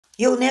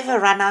You'll never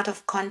run out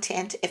of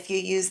content if you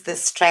use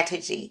this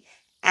strategy.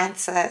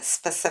 Answer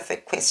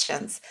specific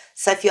questions.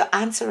 So if you're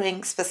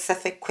answering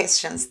specific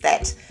questions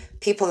that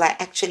people are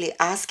actually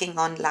asking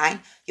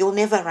online, you'll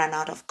never run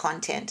out of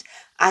content.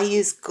 I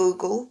use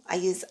Google, I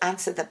use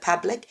Answer the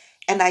Public,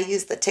 and I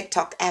use the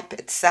TikTok app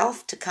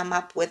itself to come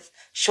up with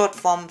short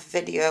form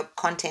video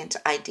content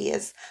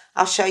ideas.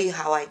 I'll show you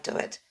how I do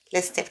it.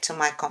 Let's step to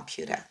my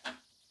computer.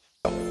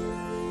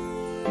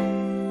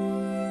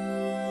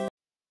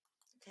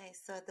 Okay,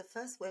 so the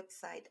first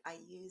website I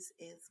use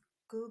is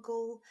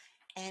Google,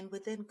 and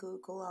within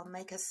Google, I'll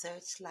make a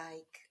search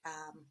like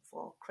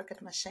for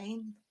Cricut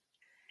machine.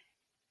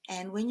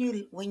 And when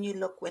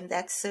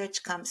that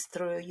search comes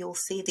through, you'll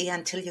see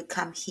until you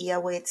come here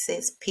where it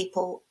says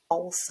people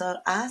also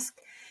ask,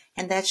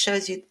 and that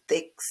shows you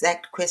the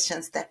exact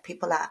questions that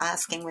people are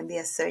asking when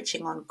they're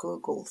searching on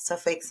Google. So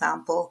for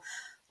example,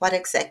 what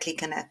exactly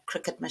can a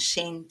Cricut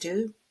machine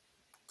do?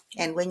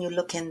 And when you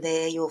look in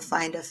there, you'll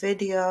find a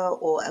video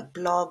or a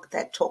blog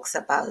that talks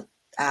about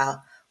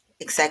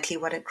exactly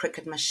what a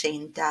Cricut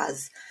machine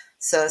does.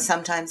 So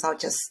sometimes I'll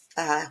just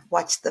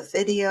watch the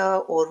video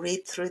or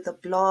read through the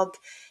blog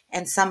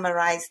and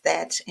summarize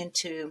that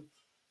into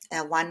a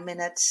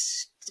 1-minute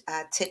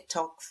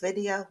TikTok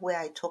video where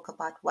I talk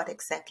about what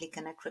exactly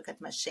can a Cricut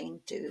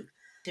machine do.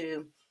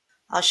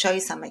 I'll show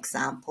you some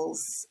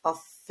examples of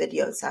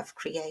videos I've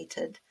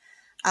created.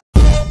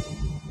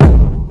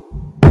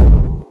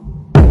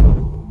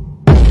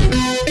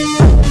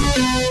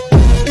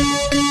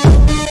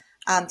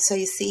 So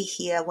you see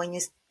here, when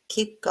you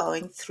keep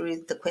going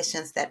through the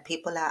questions that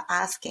people are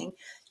asking,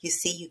 you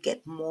see you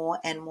get more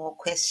and more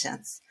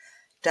questions.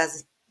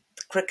 Does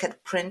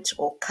Cricut print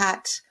or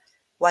cut?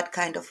 What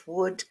kind of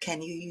wood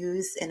can you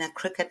use in a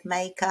Cricut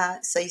maker?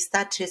 So you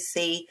start to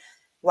see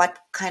what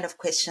kind of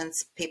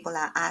questions people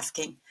are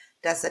asking.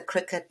 Does a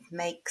Cricut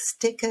make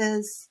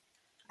stickers?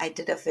 I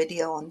did a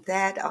video on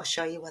that. I'll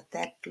show you what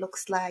that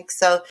looks like.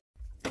 So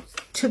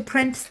to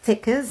print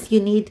stickers, you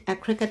need a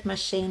Cricut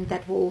machine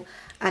that will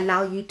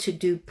allow you to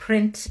do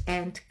print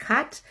and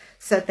cut.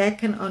 So that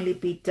can only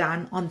be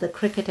done on the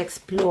Cricut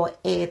Explore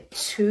Air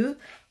 2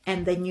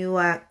 and the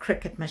newer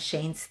Cricut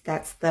machines.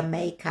 That's the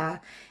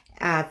Maker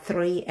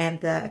 3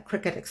 and the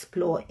Cricut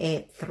Explore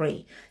Air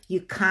 3.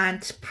 You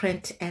can't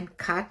print and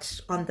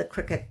cut on the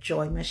Cricut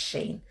Joy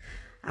machine.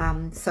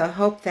 So I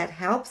hope that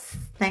helps.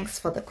 Thanks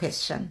for the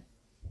question.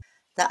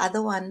 The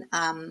other one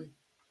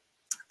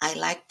I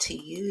like to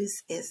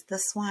use is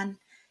this one,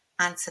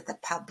 Answer the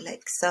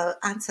Public. So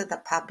Answer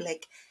the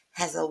Public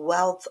has a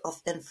wealth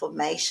of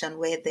information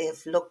where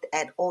they've looked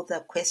at all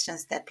the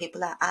questions that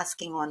people are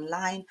asking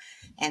online.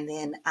 And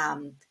then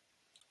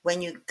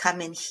when you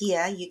come in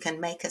here, you can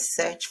make a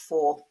search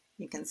for,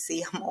 you can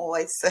see I'm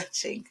always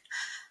searching,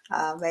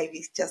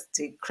 maybe just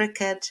do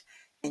Cricut,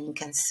 and you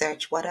can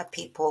search what are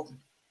people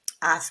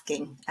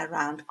asking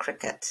around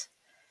Cricut.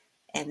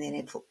 And then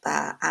it will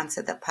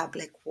Answer the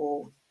Public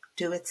will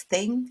do its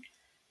thing.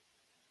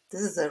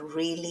 This is a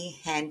really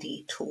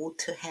handy tool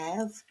to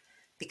have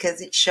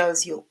because it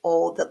shows you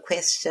all the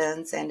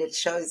questions and it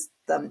shows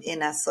them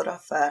in a sort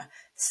of a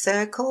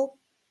circle.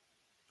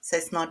 So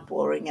it's not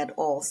boring at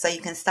all. So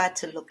you can start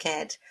to look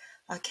at,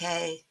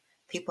 okay,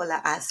 people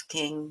are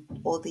asking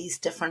all these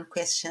different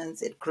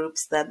questions. It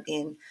groups them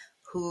in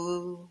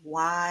who,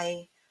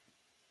 why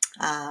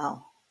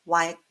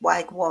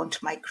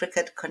won't my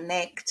Cricut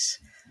connect,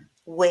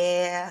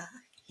 where,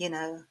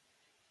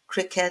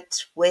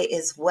 Cricut, where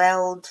is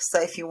weld?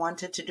 So if you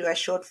wanted to do a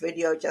short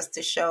video just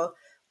to show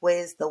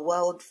where's the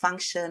weld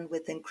function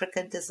within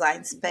Cricut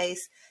Design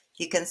Space,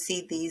 you can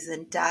see these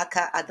in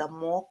darker are the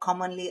more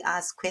commonly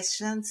asked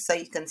questions. So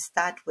you can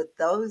start with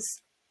those.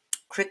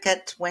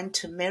 Cricut, when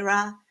to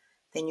mirror,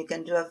 then you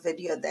can do a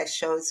video that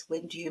shows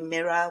when do you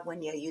mirror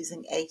when you're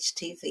using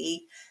HTV.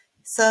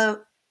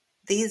 So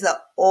these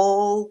are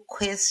all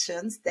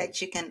questions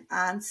that you can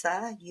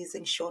answer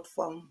using short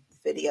form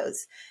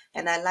videos.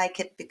 And I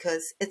like it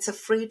because it's a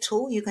free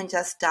tool. You can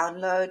just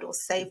download or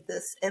save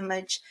this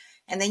image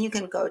and then you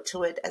can go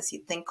to it as you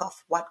think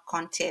of what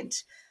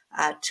content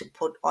to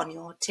put on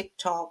your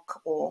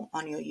TikTok or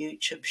on your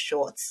YouTube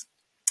shorts.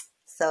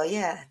 So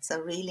yeah, it's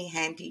a really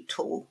handy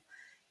tool.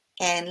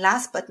 And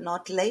last but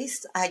not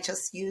least, I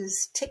just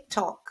use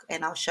TikTok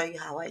and I'll show you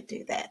how I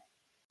do that.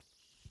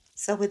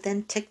 So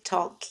within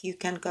TikTok, you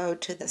can go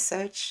to the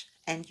search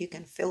and you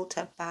can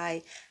filter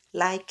by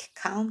like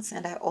counts.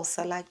 And I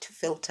also like to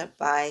filter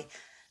by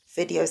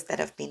videos that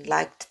have been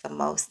liked the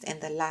most in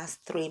the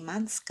last 3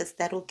 months, because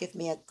that will give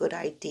me a good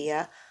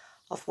idea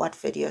of what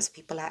videos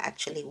people are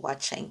actually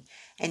watching.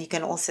 And you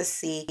can also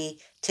see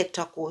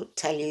TikTok will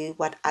tell you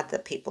what other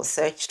people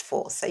searched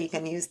for. So you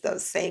can use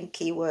those same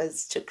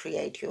keywords to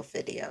create your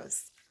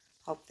videos.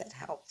 Hope that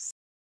helps.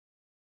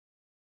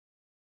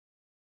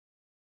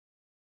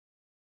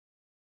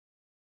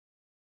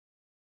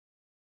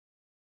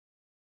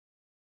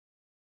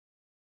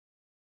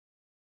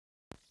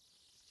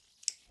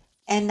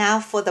 And now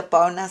for the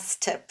bonus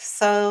tip.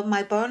 So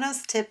my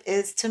bonus tip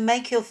is to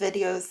make your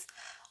videos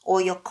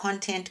or your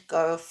content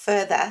go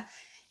further.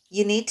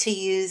 you need to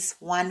use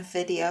one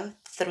video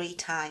 3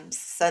 times.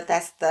 So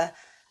that's the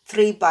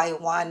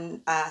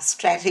 3-by-1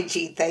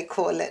 strategy, they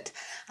call it.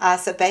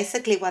 So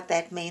basically what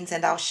that means,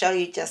 and I'll show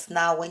you just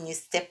now when you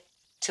step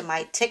to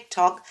my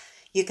TikTok,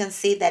 you can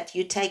see that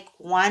you take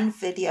one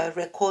video,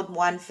 record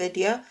one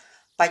video,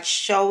 but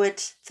show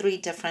it 3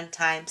 different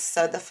times.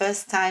 So the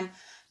first time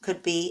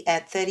could be a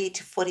 30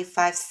 to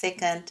 45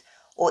 second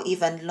or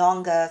even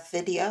longer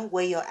video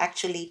where you're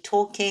actually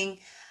talking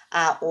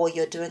or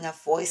you're doing a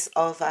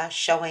voiceover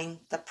showing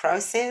the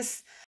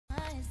process.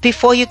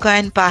 Before you go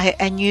and buy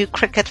a new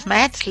Cricut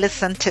mat,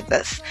 listen to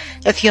this.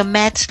 If your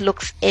mat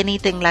looks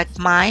anything like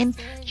mine,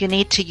 you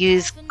need to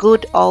use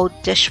good old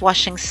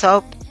dishwashing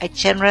soap, a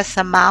generous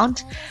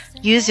amount.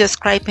 Use your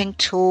scraping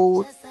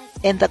tool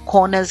in the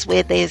corners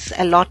where there's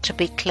a lot to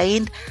be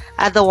cleaned.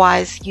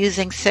 Otherwise,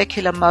 using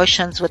circular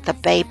motions with a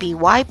baby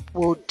wipe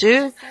will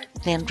do.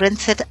 Then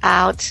rinse it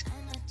out,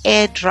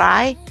 air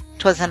dry.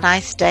 It was a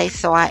nice day,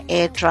 so I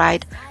air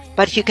dried,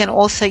 but you can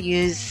also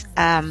use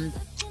a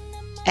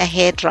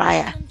hair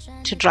dryer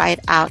to dry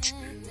it out,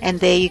 and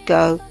there you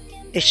go.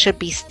 It should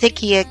be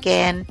sticky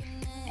again.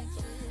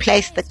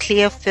 Place the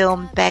clear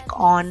film back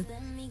on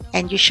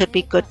and you should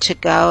be good to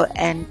go,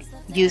 and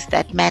use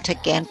that mat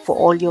again for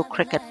all your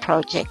Cricut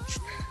projects.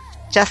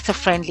 Just a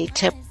friendly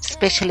tip,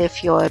 especially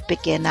if you're a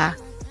beginner.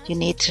 You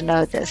need to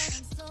know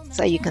this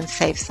so you can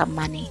save some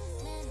money.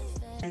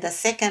 And the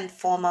second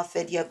form of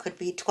video could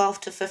be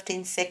 12 to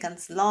 15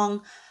 seconds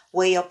long,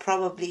 where you're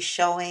probably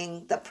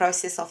showing the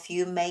process of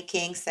you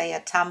making, say, a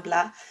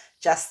tumbler,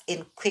 just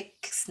in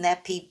quick,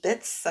 snappy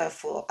bits, so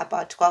for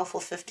about 12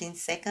 or 15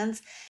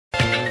 seconds.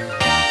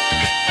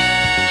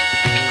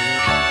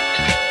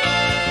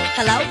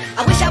 Hello?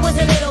 I wish I was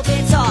a little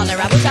bit taller.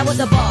 I wish I was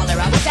a baller.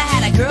 I wish I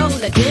had a girl who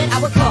looked good,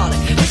 I would call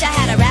her. Wish I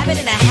had a rabbit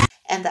in a hat.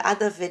 And the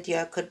other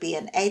video could be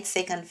an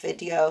 8-second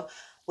video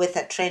with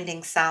a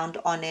trending sound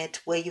on it,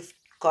 where you've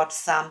got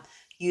some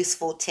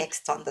useful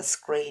text on the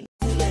screen.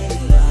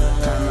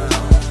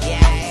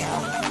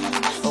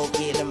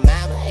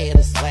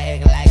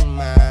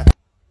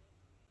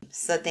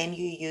 So then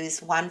you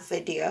use one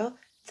video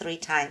 3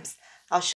 times.